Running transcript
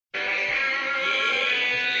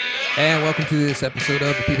And welcome to this episode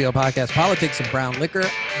of the PBL Podcast, Politics and Brown Liquor.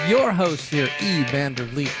 Your host here, E.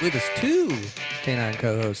 Vanderleet, with us two canine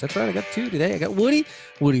co-hosts. That's right, I got two today. I got Woody,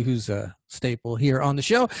 who's a staple here on the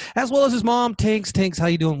show, as well as his mom, Tinks. Tinks, how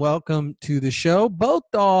you doing? Welcome to the show. Both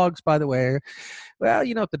dogs, by the way, well,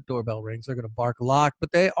 you know, if the doorbell rings, they're going to bark a lot,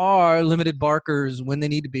 but they are limited barkers when they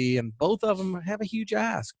need to be, and both of them have a huge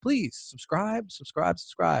ask. Please subscribe.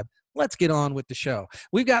 Let's get on with the show.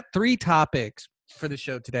 We've got three topics for the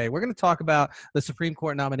show today. We're going to talk about the Supreme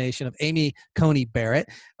Court nomination of Amy Coney Barrett.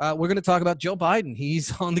 We're going to talk about Joe Biden.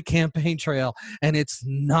 He's on the campaign trail, and it's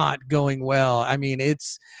not going well. I mean,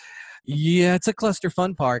 it's a cluster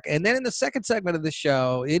fun park. And then in the second segment of the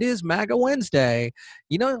show, it is MAGA Wednesday.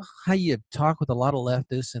 You know how you talk with a lot of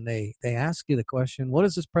leftists, and they ask you the question, what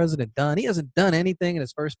has this president done? He hasn't done anything in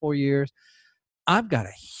his first 4 years. I've got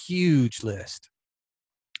a huge list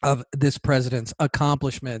of this president's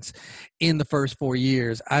accomplishments in the first 4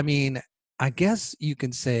 years. I mean, I guess you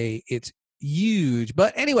can say it's huge.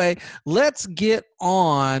 But anyway, let's get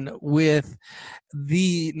on with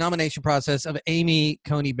the nomination process of Amy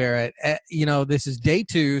Coney Barrett. You know, this is day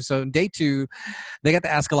two. So in day two, they got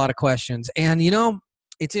to ask a lot of questions. And, you know,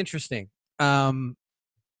 it's interesting. The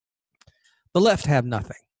left have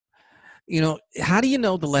nothing. You know, how do you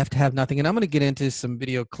know the left have nothing? And I'm going to get into some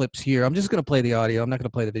video clips here. I'm just going to play the audio. I'm not going to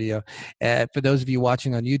play the video. For those of you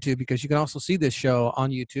watching on YouTube, because you can also see this show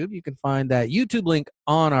on YouTube. You can find that YouTube link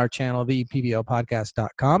on our channel,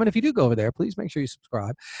 thepblpodcast.com. And if you do go over there, please make sure you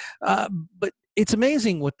subscribe. But it's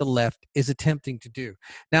amazing what the left is attempting to do.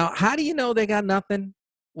 Now, how do you know they got nothing?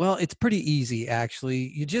 Well, it's pretty easy,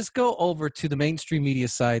 actually. You just go over to the mainstream media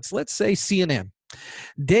sites, let's say CNN.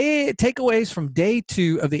 Takeaways from day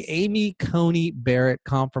two of the Amy Coney Barrett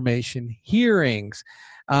confirmation hearings.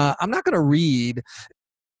 I'm not going to read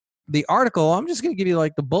the article. I'm just going to give you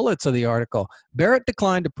like the bullets of the article. Barrett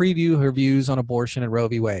declined to preview her views on abortion and Roe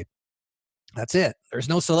v. Wade. That's it. There's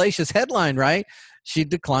no salacious headline, right? She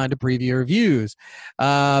declined to preview her views.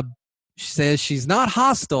 She says she's not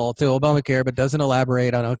hostile to Obamacare, but doesn't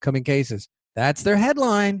elaborate on upcoming cases. That's their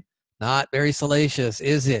headline. Not very salacious,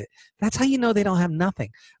 is it? That's how you know they don't have nothing.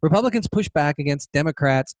 Republicans push back against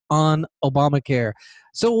Democrats on Obamacare.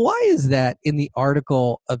 So why is that in the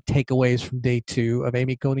article of takeaways from day two of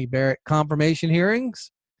Amy Coney Barrett confirmation hearings?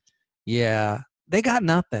 Yeah, they got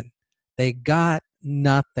nothing. They got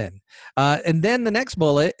nothing. And then the next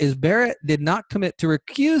bullet is Barrett did not commit to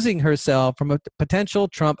recusing herself from a potential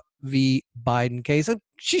Trump v. Biden case.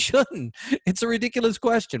 She shouldn't. It's a ridiculous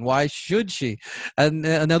question. Why should she? And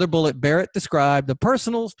another bullet, Barrett described the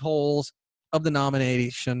personal tolls of the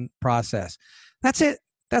nomination process. That's it.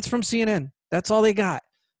 That's from CNN. That's all they got.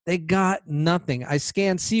 They got nothing. I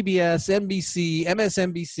scanned CBS, NBC,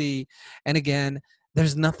 MSNBC, and again,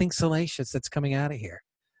 there's nothing salacious that's coming out of here.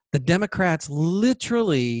 The Democrats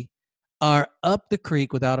literally are up the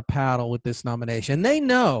creek without a paddle with this nomination. They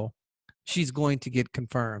know she's going to get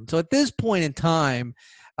confirmed. So at this point in time,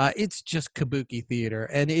 it's just kabuki theater,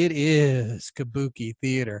 and it is kabuki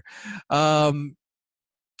theater. Some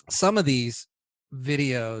of these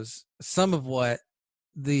videos, some of what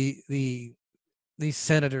these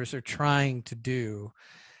senators are trying to do,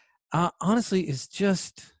 honestly, is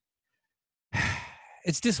just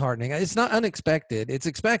it's disheartening. It's not unexpected. It's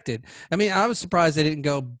expected. I mean, I was surprised they didn't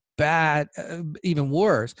go bad, even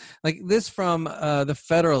worse. Like this from the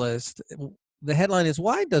Federalist. The headline is,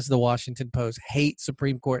 why does the Washington Post hate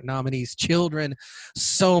Supreme Court nominees' children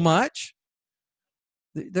so much?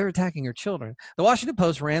 They're attacking her children. The Washington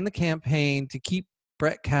Post ran the campaign to keep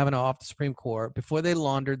Brett Kavanaugh off the Supreme Court before they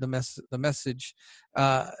laundered laundered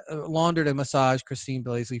and massaged Christine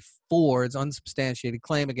Blasey Ford's unsubstantiated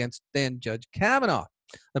claim against then Judge Kavanaugh.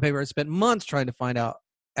 The paper has spent months trying to find out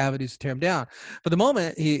avenues to tear him down. From the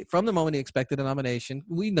moment he expected a nomination,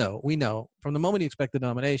 we know from the moment he expected a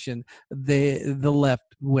nomination, the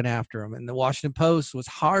left went after him, and the Washington Post was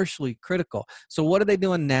harshly critical. So what are they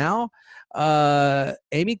doing now?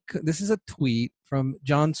 This is a tweet from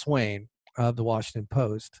John Swain of the Washington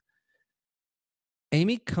Post.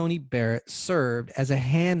 Amy Coney Barrett served as a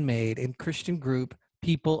handmaid in Christian group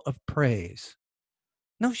People of Praise.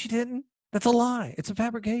 No, she didn't. That's a lie. It's a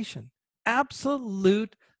fabrication.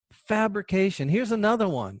 Absolute fabrication. Here's another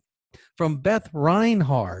one from Beth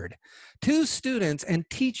Reinhard. 2 students and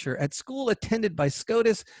teacher at school attended by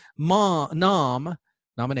SCOTUS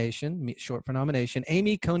nomination, short for nomination,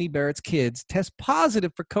 Amy Coney Barrett's kids test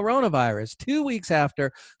positive for coronavirus 2 weeks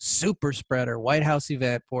after super spreader White House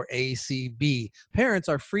event for ACB. Parents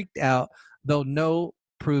are freaked out, though no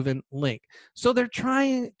proven link. So they're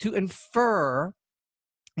trying to infer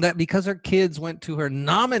that because her kids went to her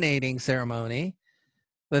nominating ceremony,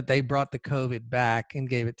 that they brought the COVID back and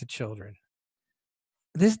gave it to children.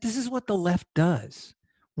 This is what the left does.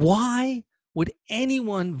 Why would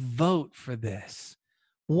anyone vote for this?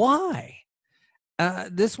 Why?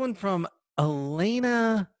 This one from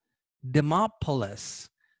Elena Demopoulos.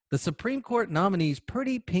 The Supreme Court nominee's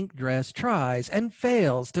pretty pink dress tries and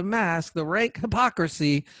fails to mask the rank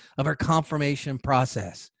hypocrisy of her confirmation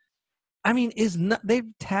process. I mean,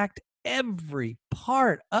 they've attacked every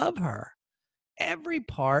part of her. Every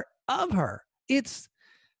part of her.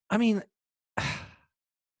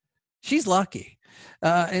 She's lucky.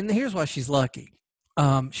 And here's why she's lucky.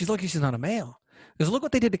 She's lucky she's not a male. Because look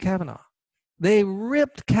what they did to Kavanaugh. They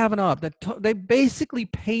ripped Kavanaugh up. They basically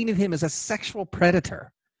painted him as a sexual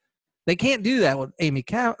predator. They can't do that with Amy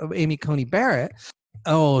Coney Barrett.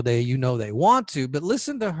 Oh, they want to. But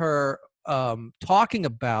listen to her talking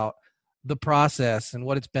about the process and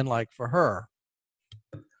what it's been like for her.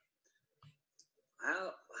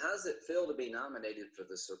 How does it feel to be nominated for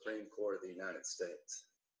the Supreme Court of the United States?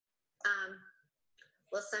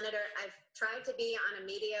 Well, Senator, I've tried to be on a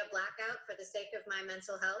media blackout for the sake of my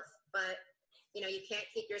mental health, but you can't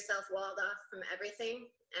keep yourself walled off from everything.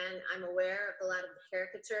 And I'm aware of a lot of the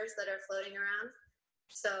caricatures that are floating around.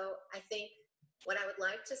 So I think what I would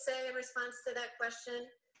like to say in response to that question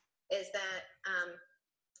is that,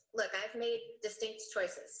 look, I've made distinct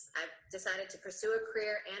choices. I've decided to pursue a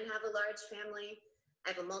career and have a large family.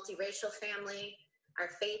 I have a multiracial family.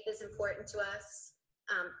 Our faith is important to us.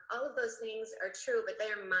 All of those things are true, but they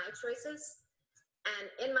are my choices.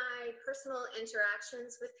 And in my personal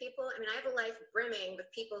interactions with people, I have a life brimming with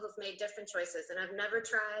people who've made different choices, and I've never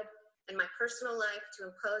tried in my personal life to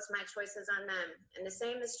impose my choices on them. And the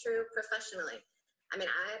same is true professionally. I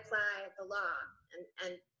apply the law.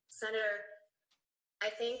 And Senator,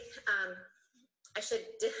 I think I should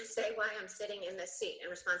say why I'm sitting in this seat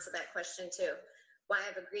in response to that question too. Why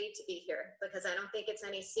I've agreed to be here, because I don't think it's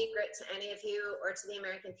any secret to any of you or to the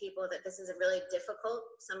American people that this is a really difficult,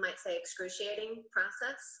 some might say excruciating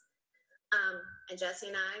process. And Jesse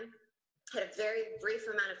and I had a very brief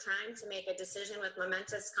amount of time to make a decision with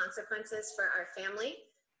momentous consequences for our family.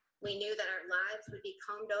 We knew that our lives would be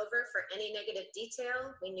combed over for any negative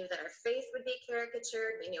detail. We knew that our faith would be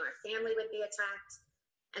caricatured. We knew our family would be attacked.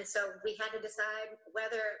 And so we had to decide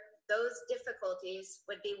whether those difficulties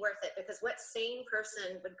would be worth it, because what sane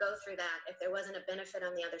person would go through that if there wasn't a benefit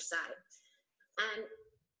on the other side? And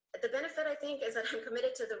the benefit, I think, is that I'm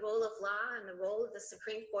committed to the rule of law and the role of the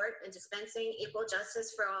Supreme Court in dispensing equal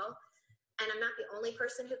justice for all. And I'm not the only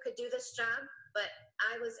person who could do this job, but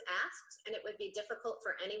I was asked, and it would be difficult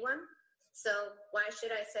for anyone. So why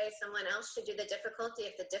should I say someone else should do the difficulty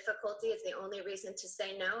if the difficulty is the only reason to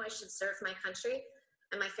say no? I should serve my country.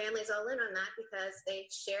 And my family's all in on that because they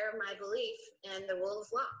share my belief in the rule of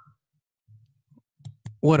law.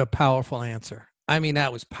 What a powerful answer.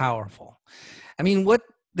 That was powerful. What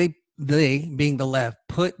they being the left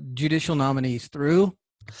put judicial nominees through,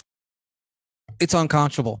 it's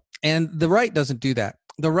unconscionable. And the right doesn't do that.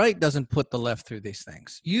 The right doesn't put the left through these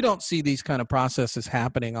things. You don't see these kind of processes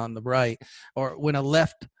happening on the right, or when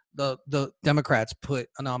the Democrats put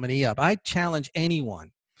a nominee up. I challenge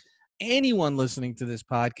anyone listening to this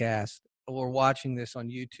podcast or watching this on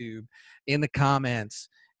YouTube in the comments,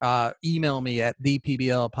 email me at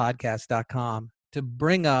thepblpodcast.com to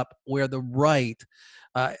bring up where the right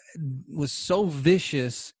was so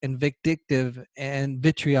vicious and vindictive and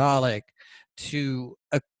vitriolic to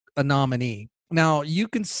a nominee. Now, you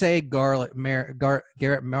can say Garrett Merritt,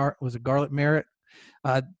 was it Garrett Merritt?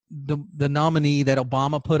 The nominee that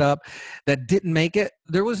Obama put up that didn't make it,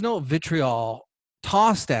 there was no vitriol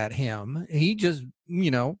tossed at him. He just,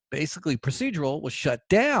 basically procedural was shut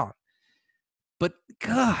down. But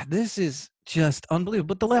God, this is just unbelievable.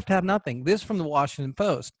 But the left have nothing. This from the Washington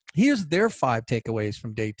Post. Here's their 5 takeaways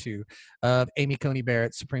from day 2 of Amy Coney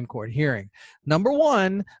Barrett's Supreme Court hearing. Number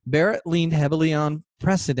 1, Barrett leaned heavily on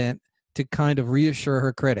precedent to kind of reassure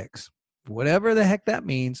her critics. Whatever the heck that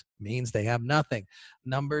means they have nothing.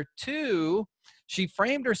 Number 2, she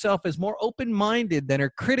framed herself as more open-minded than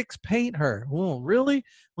her critics paint her. Oh, really?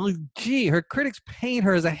 Well, gee, her critics paint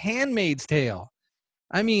her as a Handmaid's Tale.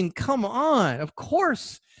 Come on. Of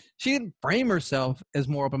course, she didn't frame herself as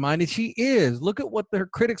more open-minded. She is. Look at what her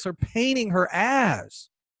critics are painting her as.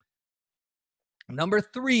 Number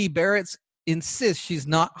 3, Barrett insists she's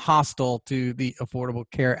not hostile to the Affordable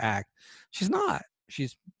Care Act. She's not.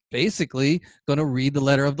 She's basically going to read the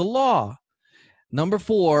letter of the law. Number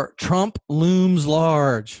 4, Trump looms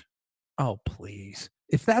large. Oh, please.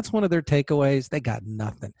 If that's one of their takeaways, they got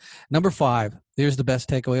nothing. Number 5, here's the best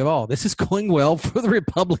takeaway of all. This is going well for the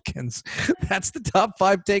Republicans. That's the top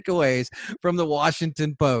 5 takeaways from the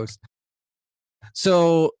Washington Post.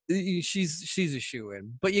 So she's a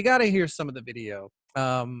shoo-in, but you got to hear some of the video.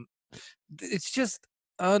 It's just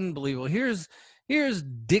unbelievable. Here's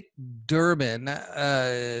Dick Durbin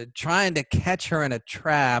trying to catch her in a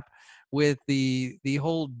trap with the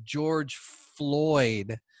whole George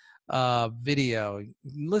Floyd video.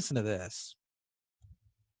 Listen to this.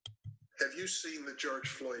 Have you seen the George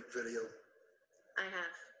Floyd video? I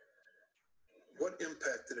have. What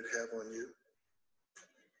impact did it have on you?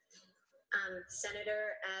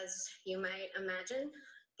 Senator, as you might imagine,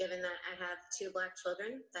 given that I have 2 Black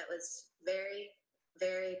children, that was very,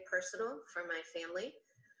 very personal for my family.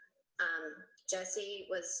 Jesse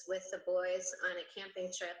was with the boys on a camping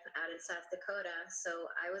trip out in South Dakota, so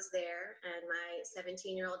I was there, and my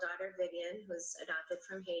 17-year-old daughter, Vivian, who's adopted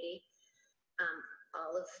from Haiti.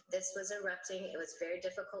 All of this was erupting. It was very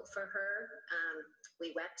difficult for her.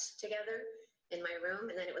 We wept together in my room,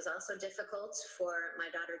 and then it was also difficult for my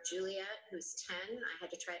daughter, Juliet, who's 10. I had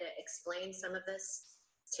to try to explain some of this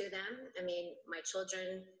to them. I mean, my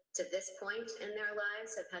children to this point in their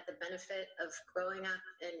lives have had the benefit of growing up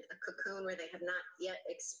in a cocoon where they have not yet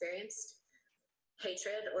experienced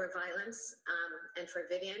hatred or violence. And for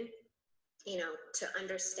Vivian, you know, to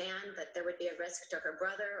understand that there would be a risk to her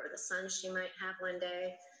brother or the son she might have one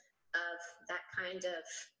day of that kind of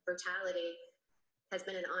brutality has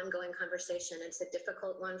been an ongoing conversation. It's a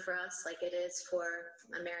difficult one for us, like it is for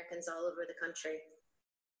Americans all over the country.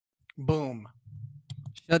 Boom.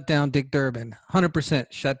 Shut down Dick Durbin. 100%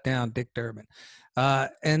 shut down Dick Durbin.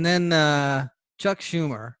 And then Chuck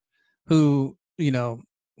Schumer, who, you know,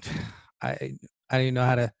 I don't even know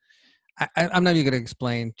how to, I'm not even going to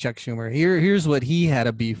explain Chuck Schumer. Here's what he had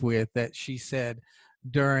a beef with that she said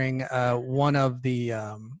during one of the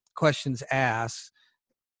questions asked.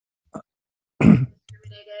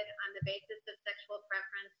 Discriminated on the basis of sexual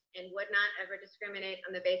preference and would not ever discriminate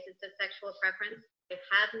on the basis of sexual preference. I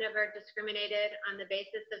have never discriminated on the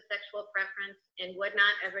basis of sexual preference and would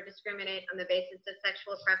not ever discriminate on the basis of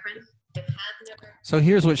sexual preference. I have never. So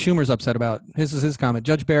here's what Schumer's upset about. This is his comment.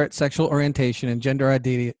 Judge Barrett, sexual orientation and gender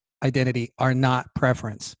identity are not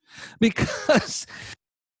preference. Because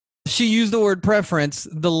she used the word preference,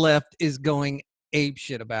 the left is going ape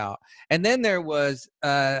shit about. And then there was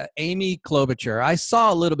Amy Klobuchar. I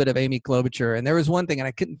saw a little bit of Amy Klobuchar, and there was one thing, and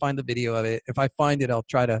I couldn't find the video of it. If I find it, I'll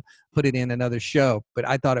try to put it in another show. But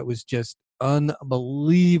I thought it was just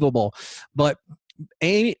unbelievable. But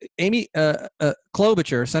Amy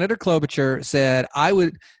Klobuchar, Senator Klobuchar said, I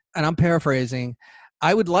would, and I'm paraphrasing,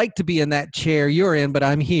 I would like to be in that chair you're in, but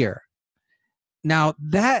I'm here. Now,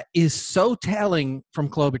 that is so telling from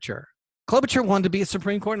Klobuchar. Klobuchar wanted to be a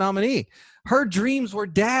Supreme Court nominee. Her dreams were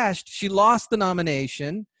dashed. She lost the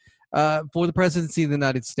nomination for the presidency of the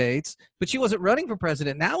United States, but she wasn't running for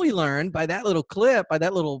president. Now we learned by that little clip, by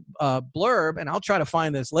that little blurb, and I'll try to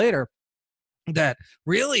find this later, that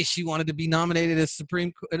really she wanted to be nominated as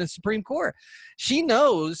in a Supreme Court. She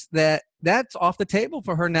knows that that's off the table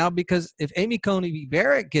for her now, because if Amy Coney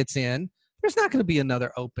Barrett gets in, there's not going to be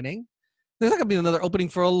another opening. There's not going to be another opening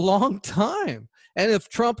for a long time. And if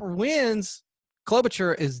Trump wins,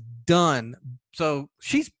 Klobuchar is done. So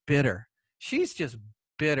she's bitter. She's just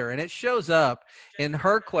bitter. And it shows up in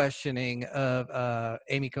her questioning of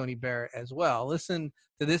Amy Coney Barrett as well. Listen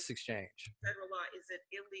to this exchange. Federal law, is it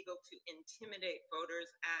illegal to intimidate voters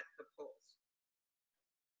at the polls?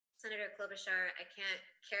 Senator Klobuchar, I can't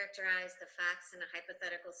characterize the facts in a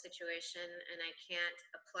hypothetical situation, and I can't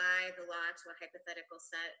apply the law to a hypothetical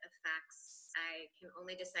set of facts. I can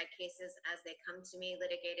only decide cases as they come to me,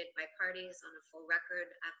 litigated by parties on a full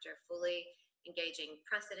record after fully engaging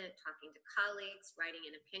precedent, talking to colleagues, writing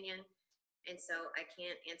an opinion. And so I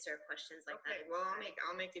can't answer questions like that. Okay, well,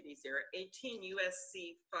 I'll make it easier. 18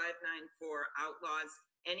 USC 594 outlaws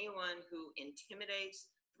anyone who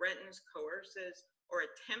intimidates, threatens, coerces, or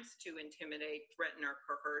attempts to intimidate, threaten, or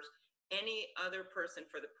coerce any other person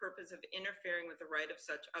for the purpose of interfering with the right of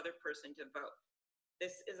such other person to vote.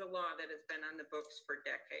 This is a law that has been on the books for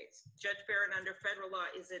decades. Judge Barrett, under federal law,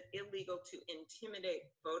 is it illegal to intimidate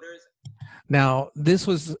voters? Now, this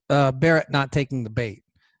was Barrett not taking the bait.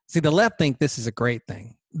 See, the left think this is a great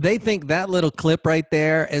thing. They think that little clip right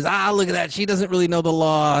there is, look at that. She doesn't really know the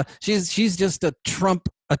law. She's just a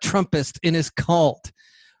Trumpist in his cult.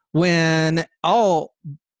 When all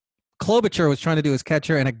Klobuchar was trying to do is catch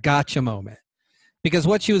her in a gotcha moment. Because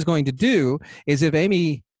what she was going to do is, if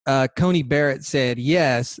Amy Coney Barrett said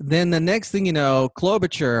yes, then the next thing you know,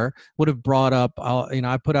 Klobuchar would have brought up,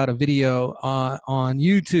 I put out a video on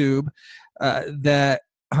YouTube that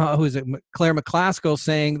who is it, Claire McClaskill,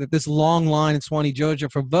 saying that this long line in Swanee, Georgia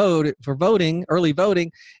for voting, early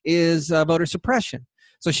voting, is voter suppression.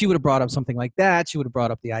 So she would have brought up something like that. She would have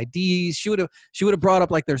brought up the IDs. She would have brought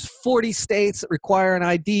up like there's 40 states that require an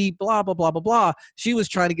ID, blah, blah, blah, blah, blah. She was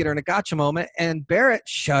trying to get her in a gotcha moment, and Barrett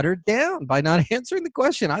shut her down by not answering the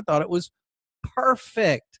question. I thought it was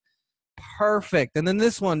perfect. Perfect. And then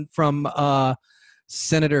this one from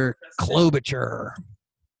Senator Klobuchar.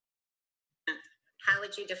 How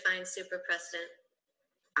would you define super precedent?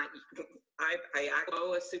 I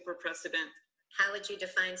go a super precedent. How would you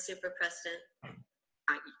define super precedent?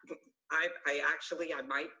 I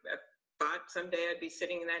might have thought someday I'd be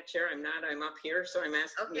sitting in that chair. I'm not. I'm up here, so I'm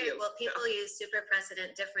asking you. Okay, well, people use super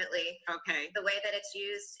precedent differently. Okay. The way that it's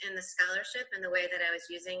used in the scholarship and the way that I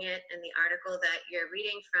was using it in the article that you're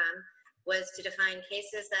reading from was to define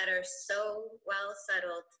cases that are so well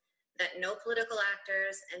settled that no political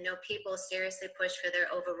actors and no people seriously push for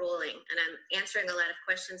their overruling. And I'm answering a lot of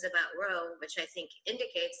questions about Roe, which I think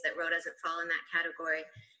indicates that Roe doesn't fall in that category.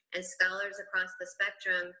 And scholars across the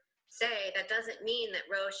spectrum say that doesn't mean that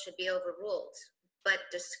Roe should be overruled, but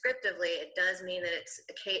descriptively, it does mean that it's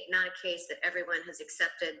not a case that everyone has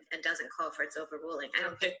accepted and doesn't call for its overruling. I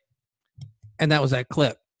don't think. And that was that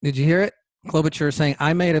clip. Did you hear it? Klobuchar saying,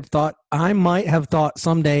 I might have thought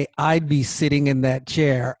someday I'd be sitting in that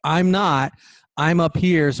chair. I'm not. I'm up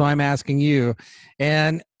here, so I'm asking you.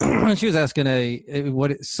 And she was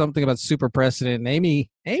asking something about super precedent. And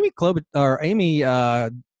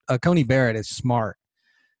Coney Barrett is smart.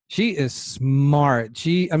 She is smart.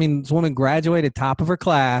 This woman graduated top of her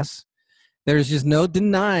class. There's just no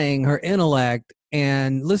denying her intellect.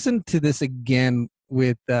 And listen to this again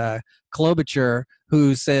with Klobuchar,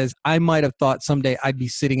 who says, I might have thought someday I'd be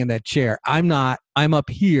sitting in that chair. I'm not. I'm up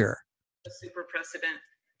here. Super precedent.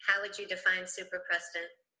 How would you define super precedent?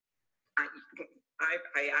 I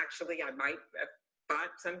might have thought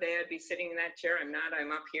someday I'd be sitting in that chair. I'm not.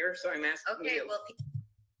 I'm up here, so I'm asking you. Okay, well.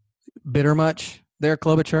 Bitter much there,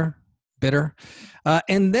 Klobuchar? Bitter.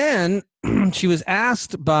 And then she was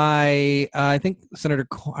asked by, I think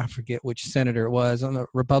I forget which senator it was on the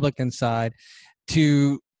Republican side,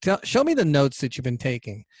 to show me the notes that you've been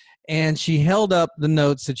taking. And she held up the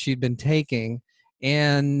notes that she'd been taking,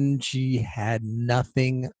 and she had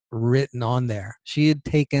nothing written on there. She had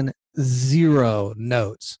taken 0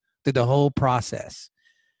 notes through the whole process.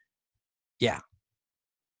 Yeah.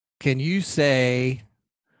 Can you say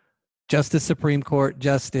Supreme Court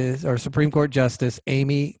Justice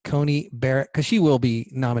Amy Coney Barrett, because she will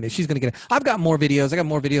be nominated. She's going to get it. I've got more videos. I got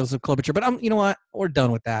more videos of Klobuchar, but you know what? We're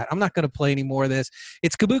done with that. I'm not going to play any more of this.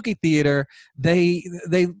 It's kabuki theater. They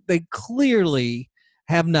clearly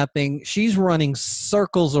have nothing. She's running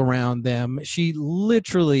circles around them. She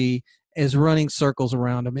literally is running circles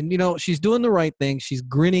around them. And, she's doing the right thing. She's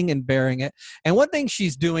grinning and bearing it. And one thing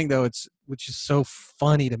she's doing, though, which is so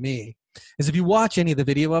funny to me, is if you watch any of the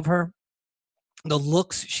video of her, the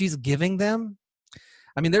looks she's giving them.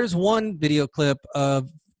 There's one video clip of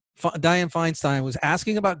Dianne Feinstein was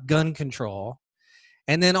asking about gun control,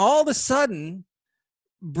 and then all of a sudden,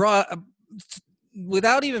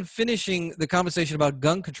 without even finishing the conversation about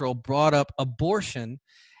gun control, brought up abortion,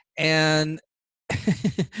 and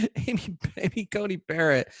Amy Coney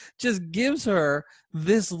Barrett just gives her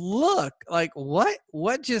this look like, what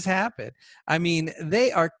just happened?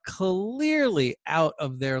 They are clearly out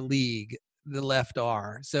of their league. The left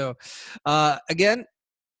are. So again,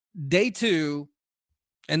 day 2,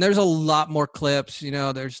 and there's a lot more clips,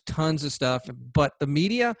 there's tons of stuff, but the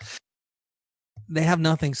media, they have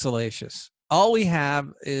nothing salacious. All we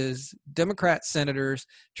have is Democrat senators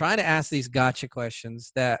trying to ask these gotcha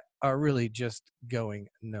questions that are really just going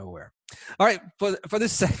nowhere. All right, for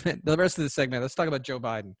this segment, the rest of the segment, let's talk about Joe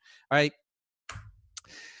Biden. All right.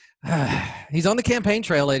 He's on the campaign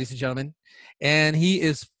trail, ladies and gentlemen, and he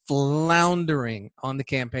is floundering on the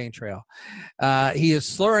campaign trail. He is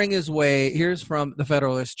slurring his way. Here's from the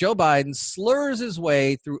Federalist. Joe Biden slurs his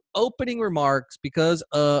way through opening remarks because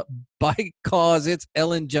it's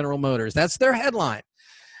Ellen General Motors. That's their headline.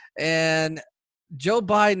 And Joe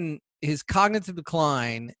Biden, his cognitive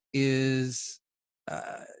decline is,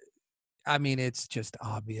 it's just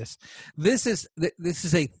obvious. This is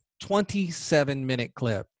a 27-minute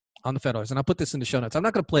clip on the Federalist, and I'll put this in the show notes. I'm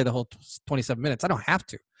not going to play the whole 27 minutes. I don't have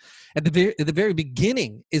to. At the very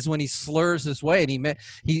beginning is when he slurs his way, and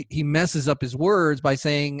he messes up his words by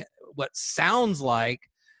saying what sounds like,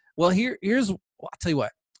 well, I'll tell you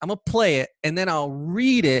what. I'm going to play it, and then I'll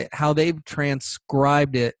read it how they've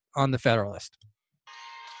transcribed it on the Federalist.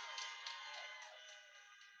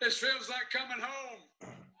 This feels like coming home.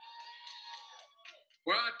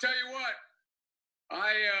 Well, I tell you what,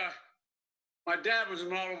 my dad was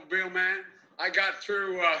an automobile man. I got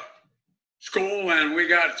through school, and we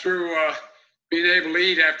got through being able to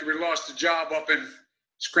eat after we lost a job up in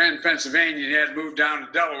Scranton, Pennsylvania. He had to move down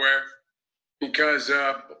to Delaware because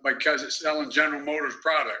it's selling General Motors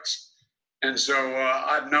products. And so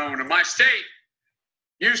I've known, and my state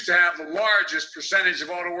used to have the largest percentage of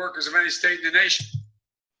auto workers of any state in the nation.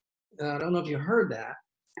 I don't know if you heard that,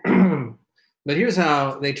 but here's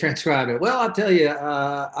how they transcribe it. Well, I'll tell you,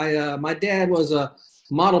 my dad was a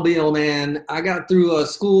automobile man. I got through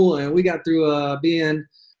school, and we got through being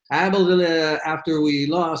able to, after we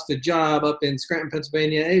lost a job up in Scranton,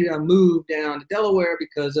 Pennsylvania, I moved down to Delaware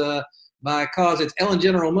because it's Ellen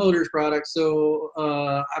General Motors products. So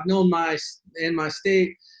I've known my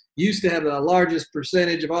state used to have the largest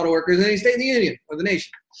percentage of auto workers in any state in the union or the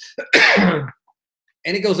nation.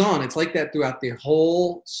 And it goes on. It's like that throughout the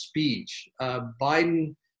whole speech.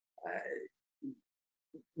 Biden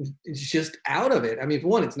is just out of it. I mean, for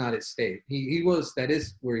one, it's not his state. That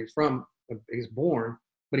is where he's from. He's born,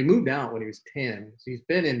 but he moved out when he was 10. So he's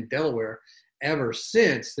been in Delaware ever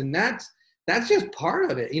since. And that's just part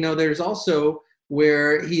of it. You know, there's also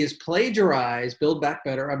where he has plagiarized Build Back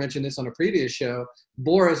Better. I mentioned this on a previous show.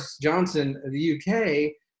 Boris Johnson of the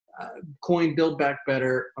UK coined Build Back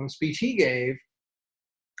Better on a speech he gave.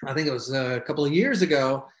 I think it was a couple of years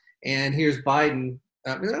ago, and here's Biden.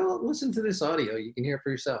 Listen to this audio. You can hear it for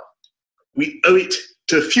yourself. We owe it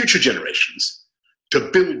to future generations to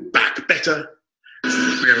build back better.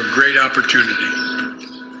 We have a great opportunity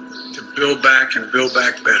to build back and build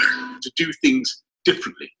back better. To do things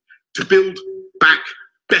differently, to build back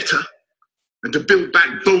better, and to build back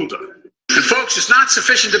bolder. And folks, it's not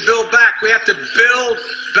sufficient to build back. We have to build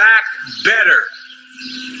back better.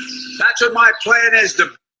 That's what my plan is to.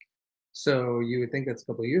 So you would think that's a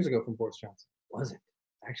couple of years ago from Boris Johnson. It wasn't.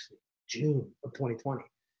 Actually, June of 2020.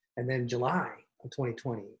 And then July of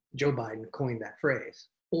 2020, Joe Biden coined that phrase.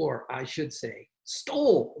 Or I should say,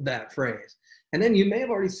 stole that phrase. And then you may have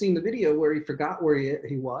already seen the video where he forgot where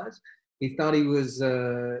he was. He thought he was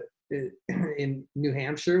in New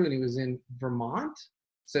Hampshire when he was in Vermont.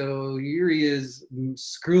 So here he is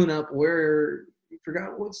screwing up where he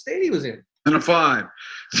forgot what state he was in. And a 5.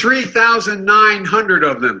 3,900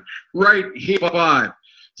 of them right here. 5.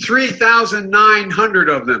 3,900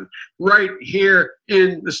 of them right here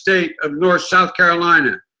in the state of South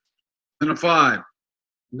Carolina. And a 5.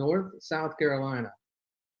 North South Carolina.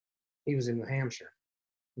 He was in New Hampshire.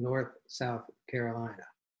 North South Carolina.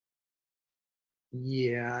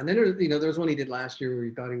 Yeah, and then there was one he did last year where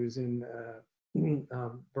he thought he was in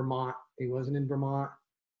Vermont. He wasn't in Vermont.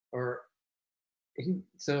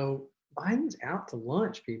 So Biden's out to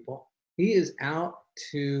lunch, people. He is out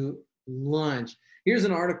to lunch. Here's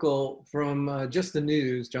an article from Just the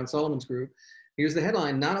News, John Solomon's group. Here's the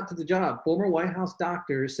headline: Not up to the job. Former White House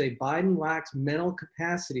doctors say Biden lacks mental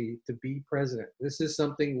capacity to be president. This is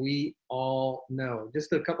something we all know.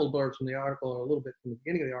 Just a couple of blurbs from the article, or a little bit from the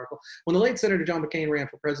beginning of the article. When the late Senator John McCain ran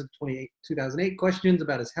for president in 2008, questions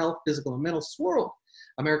about his health, physical and mental, swirled.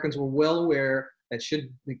 Americans were well aware that should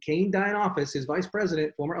McCain die in office, his vice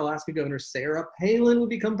president, former Alaska Governor Sarah Palin, would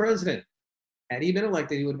become president. Had he been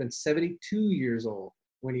elected, he would have been 72 years old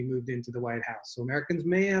when he moved into the White House. So Americans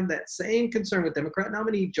may have that same concern with Democrat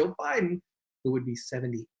nominee Joe Biden, who would be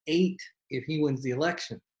 78 if he wins the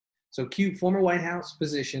election. So cue former White House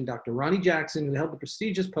physician Dr. Ronnie Jackson, who held the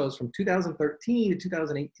prestigious post from 2013 to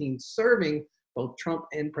 2018, serving both Trump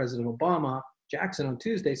and President Obama. Jackson on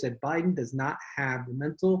Tuesday said Biden does not have the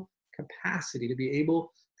mental capacity to be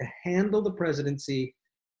able to handle the presidency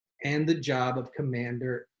and the job of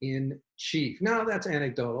commander-in-chief. Now, that's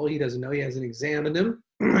anecdotal. He doesn't know. He hasn't examined him.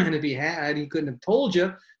 And if he had, he couldn't have told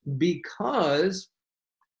you because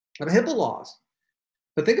of HIPAA laws.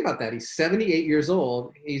 But think about that. He's 78 years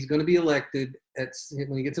old. He's going to be elected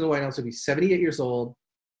when he gets to the White House. He'll be 78 years old.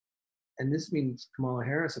 And this means Kamala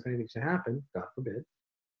Harris, if anything should happen, God forbid,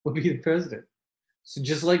 will be the president. So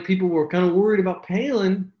just like people were kind of worried about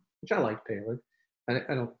Palin, which I like Palin. I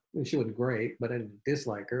don't. She wasn't great, but I didn't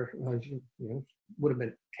dislike her. She, would have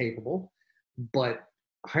been capable. But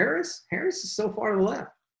Harris is so far to the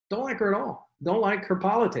left. Don't like her at all. Don't like her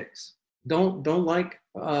politics. Don't like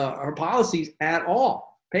her policies at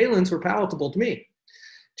all. Palin's were palatable to me.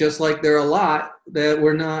 Just like there are a lot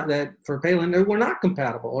that for Palin were not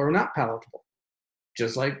compatible or not palatable.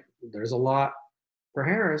 Just like there's a lot for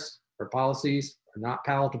Harris. Her policies are not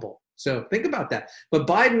palatable. So think about that. But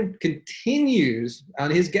Biden continues on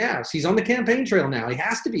his gas. He's on the campaign trail now. He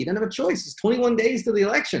has to be. He doesn't have a choice. It's 21 days to the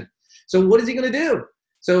election. So what is he going to do?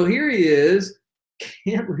 So here he is.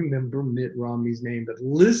 Can't remember Mitt Romney's name, but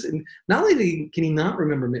listen. Not only can he not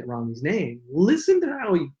remember Mitt Romney's name, listen to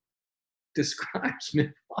how he describes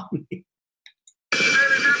Mitt Romney. I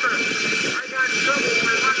remember I got in trouble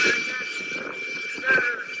when I running against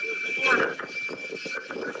Senator Warren.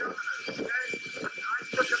 I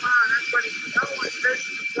took him on. Everybody, no one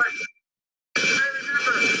faced the question. I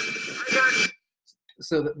remember I got.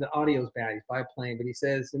 So the audio is bad. He's biplaning, but he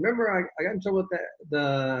says, "Remember, I got in trouble with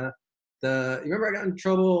the. Remember, I got in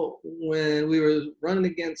trouble when we were running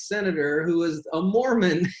against Senator who was a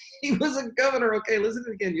Mormon. He was a governor. Okay, listen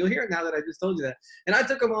to it again. You'll hear it now that I just told you that. And I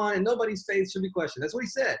took him on, and nobody's faith should be questioned. That's what he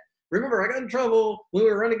said. Remember, I got in trouble when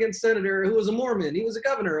we were running against Senator who was a Mormon. He was a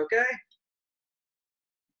governor. Okay."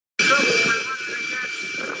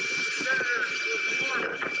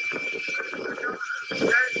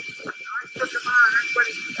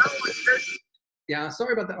 Yeah,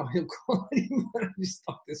 sorry about that audio quality, but I just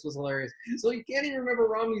thought this was hilarious. So you can't even remember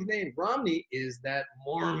Romney's name. Romney is that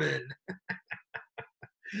Mormon.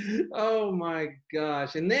 Oh my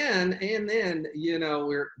gosh. And then, you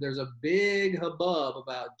know, there's a big hubbub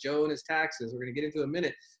about Joe and his taxes. We're going to get into it in a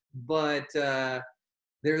minute. But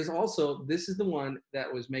there's also, this is the one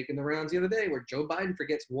that was making the rounds the other day where Joe Biden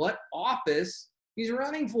forgets what office he's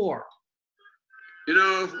running for. You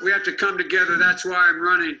know, we have to come together. That's why I'm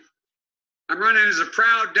running. I'm running as a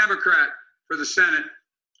proud Democrat for the Senate.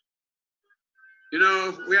 You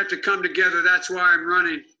know, we have to come together. That's why I'm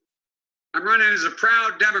running. I'm running as a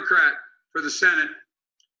proud Democrat for the Senate.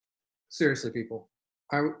 Seriously, people,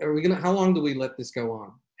 are we gonna? How long do we let this go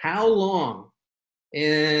on? How long?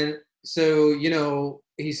 And so, you know,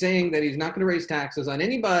 he's saying that he's not going to raise taxes on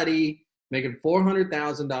anybody making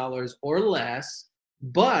 $400,000 or less.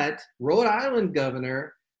 But Rhode Island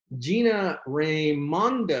Governor Gina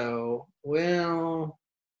Raimondo, well,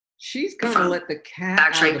 she's kind of let the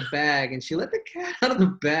cat out of the bag, and she let the cat out of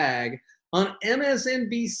the bag on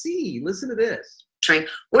MSNBC. Listen to this.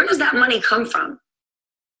 Where does that money come from?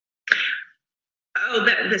 Oh,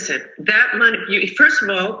 listen, that money, first of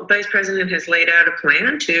all, the Vice President has laid out a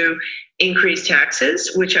plan to increase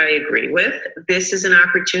taxes, which I agree with. This is an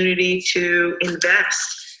opportunity to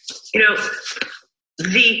invest. You know,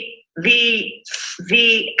 the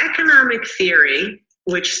economic theory,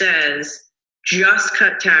 which says just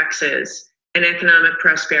cut taxes and economic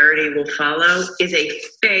prosperity will follow, is a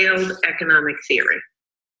failed economic theory.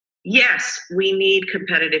 Yes, we need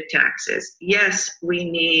competitive taxes. Yes, we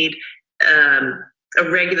need a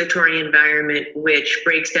regulatory environment which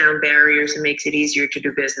breaks down barriers and makes it easier to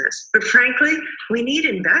do business. But frankly, we need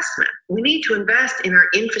investment. We need to invest in our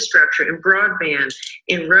infrastructure, in broadband,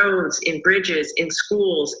 in roads, in bridges, in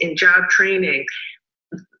schools, in job training.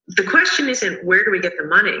 The question isn't where do we get the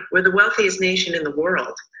money? We're the wealthiest nation in the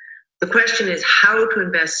world. The question is how to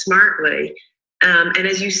invest smartly. And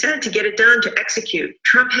as you said, to get it done, to execute.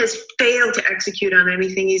 Trump has failed to execute on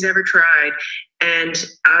anything he's ever tried. And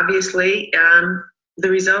obviously, the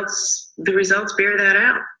results bear that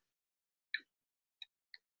out.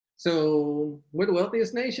 So we're the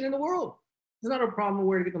wealthiest nation in the world. There's not a problem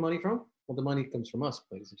where to get the money from. Well, the money comes from us,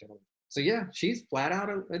 ladies and gentlemen. So yeah, she's flat out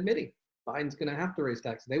admitting Biden's going to have to raise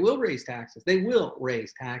taxes. They will raise taxes. They will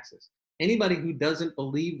raise taxes. Anybody who doesn't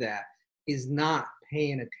believe that is not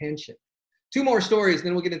paying attention. Two more stories,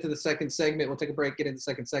 then we'll get into the second segment. We'll take a break, get into the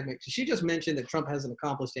second segment. She just mentioned that Trump hasn't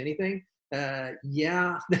accomplished anything.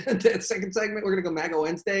 Yeah, that second segment, we're going to go MAGA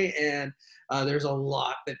Wednesday, and there's a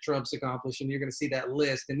lot that Trump's accomplished, and you're going to see that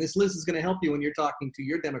list. And this list is going to help you when you're talking to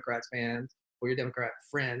your Democrats fans or your Democrat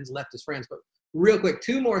friends, leftist friends. But real quick,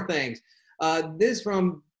 two more things. This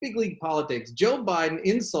from Big League Politics. Joe Biden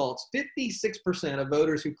insults 56% of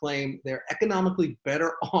voters who claim they're economically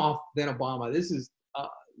better off than Obama. This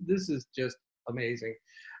is just amazing.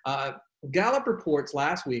 Gallup reports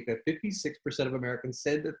last week that 56% of Americans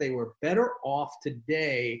said that they were better off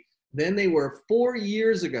today than they were 4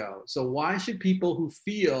 years ago. So why should people who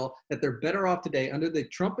feel that they're better off today under the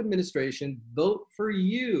Trump administration vote for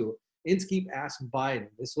you? Inskeep asked Biden.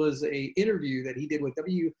 This was an interview that he did with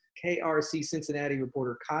WKRC Cincinnati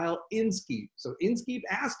reporter Kyle Inskeep. So Inskeep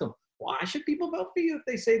asked him, why should people vote for you if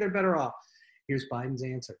they say they're better off? Here's Biden's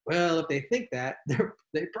answer. Well, if they think that,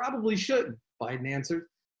 they probably shouldn't. Biden answered.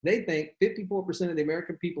 They think 54% of the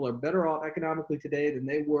American people are better off economically today than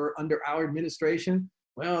they were under our administration.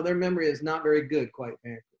 Well, their memory is not very good, quite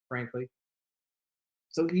frankly.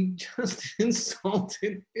 So he just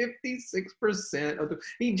insulted 56% of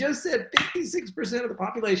he just said 56% of the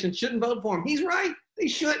population shouldn't vote for him. He's right. They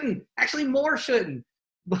shouldn't. Actually, more shouldn't.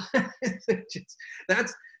 But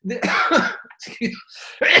that's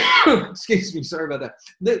excuse me. Sorry about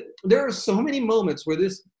that. There are so many moments where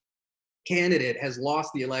this candidate has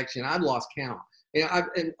lost the election. I've lost count.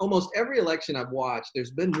 In almost every election I've watched,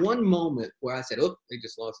 there's been one moment where I said, "Oh, they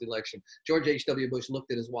just lost the election." George H.W. Bush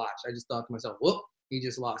looked at his watch. I just thought to myself, "Whoop, he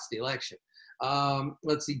just lost the election."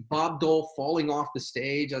 Let's see, Bob Dole falling off the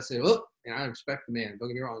stage. I said, "Oh," and I respect the man. Don't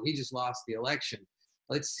get me wrong, he just lost the election.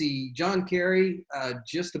 Let's see, John Kerry,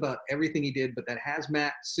 just about everything he did, but that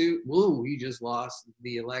hazmat suit, woo, he just lost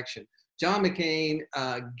the election. John McCain,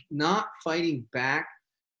 not fighting back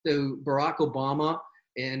to Barack Obama.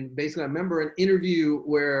 And basically, I remember an interview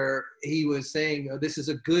where he was saying, "Oh, this is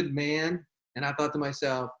a good man." And I thought to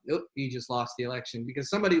myself, "Oh, he just lost the election," because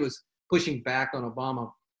somebody was pushing back on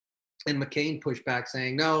Obama. And McCain pushed back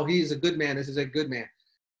saying, "No, he's a good man. This is a good man."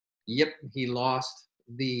 Yep, he lost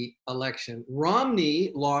the election.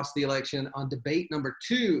 Romney lost the election on debate number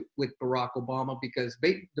 2 with Barack Obama because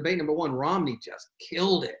debate number 1, Romney just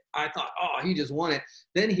killed it. I thought, oh, he just won it.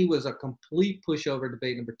 Then he was a complete pushover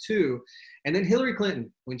debate number 2. And then Hillary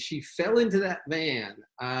Clinton, when she fell into that van,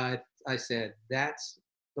 I said, that's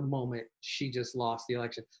the moment she just lost the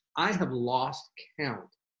election. I have lost count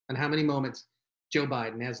on how many moments Joe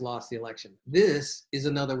Biden has lost the election. This is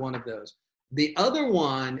another one of those. The other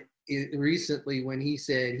one recently when he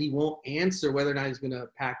said he won't answer whether or not he's going to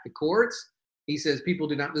pack the courts. He says people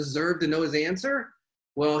do not deserve to know his answer.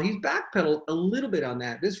 Well, he's backpedaled a little bit on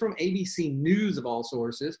that. This is from ABC News of all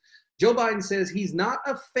sources. Joe Biden says he's not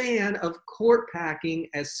a fan of court packing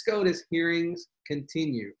as SCOTUS hearings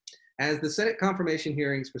continue. As the Senate confirmation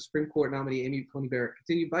hearings for Supreme Court nominee Amy Coney Barrett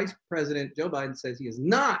continue, Vice President Joe Biden says he is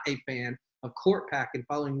not a fan of court packing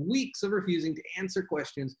following weeks of refusing to answer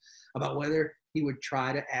questions about whether he would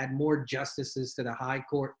try to add more justices to the high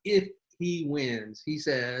court if he wins. He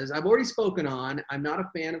says, "I've already spoken on, I'm not a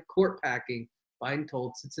fan of court packing," Biden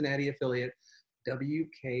told Cincinnati affiliate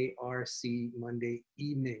WKRC Monday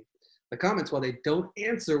evening. The comments, while they don't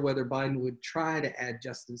answer whether Biden would try to add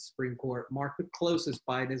justice to the Supreme Court, mark the closest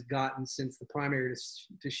Biden has gotten since the primary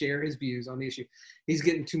to share his views on the issue. He's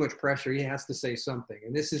getting too much pressure. He has to say something.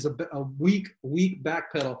 And this is a weak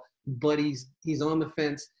backpedal, but he's on the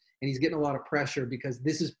fence and he's getting a lot of pressure because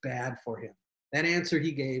this is bad for him. That answer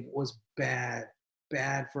he gave was bad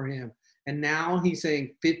for him. And now he's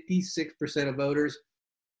saying 56% of voters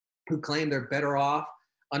who claim they're better off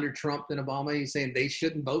under Trump than Obama, he's saying they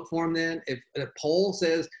shouldn't vote for him then. If a poll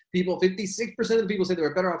says 56% of the people say they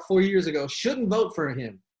were better off 4 years ago, shouldn't vote for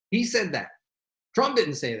him. He said that. Trump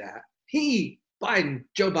didn't say that.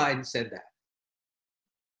 Joe Biden said that.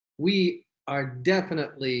 We are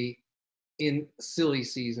definitely in silly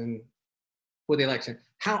season for the election.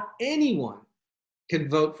 How anyone can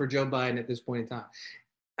vote for Joe Biden at this point in time.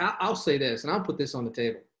 I'll say this, and I'll put this on the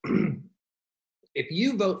table. If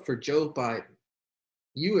you vote for Joe Biden,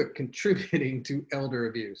 you are contributing to elder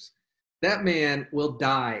abuse. That man will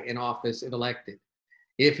die in office if elected.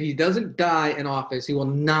 If he doesn't die in office, he will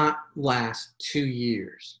not last 2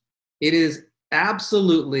 years. It is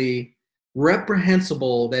absolutely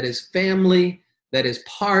reprehensible that his family, that his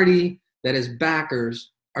party, that his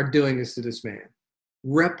backers are doing this to this man.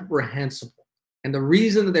 Reprehensible. And the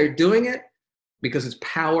reason that they're doing it, because it's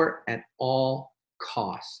power at all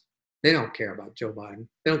costs. They don't care about Joe Biden.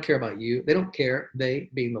 They don't care about you. They don't care, they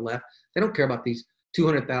being the left, they don't care about these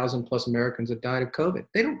 200,000 plus Americans that died of COVID.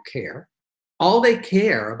 They don't care. All they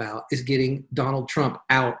care about is getting Donald Trump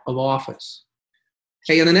out of office.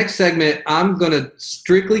 Hey, in the next segment, I'm going to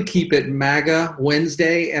strictly keep it MAGA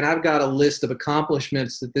Wednesday, and I've got a list of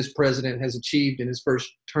accomplishments that this president has achieved in his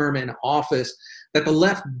first term in office that the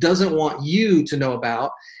left doesn't want you to know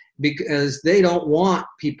about, because they don't want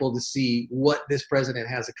people to see what this president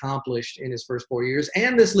has accomplished in his first 4 years.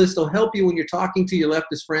 And this list will help you when you're talking to your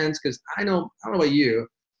leftist friends, because I don't know about you.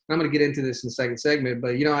 I'm going to get into this in the second segment,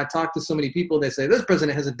 but I talk to so many people that say this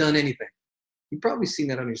president hasn't done anything. You've probably seen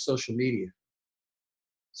that on your social media.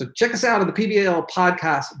 So check us out at the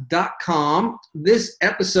pblpodcast.com. This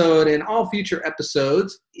episode and all future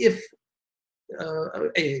episodes, if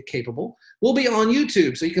capable, will be on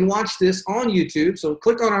YouTube. So you can watch this on YouTube. So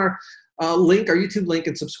click on our link, our YouTube link,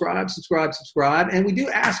 and subscribe. And we do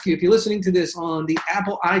ask you, if you're listening to this on the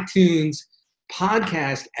Apple iTunes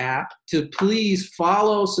podcast app, to please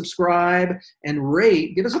follow, subscribe, and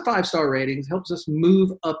rate. Give us a 5-star rating. It helps us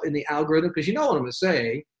move up in the algorithm, because you know what I'm going to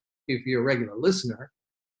say if you're a regular listener.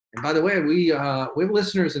 And by the way, we have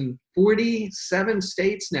listeners in 47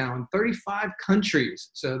 states now and 35 countries.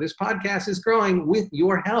 So this podcast is growing with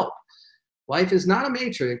your help. Life is not a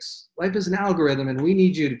matrix. Life is an algorithm, and we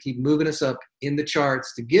need you to keep moving us up in the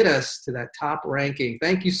charts to get us to that top ranking.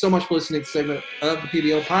 Thank you so much for listening to this segment of the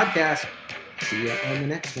PBL podcast. See you on the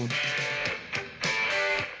next one.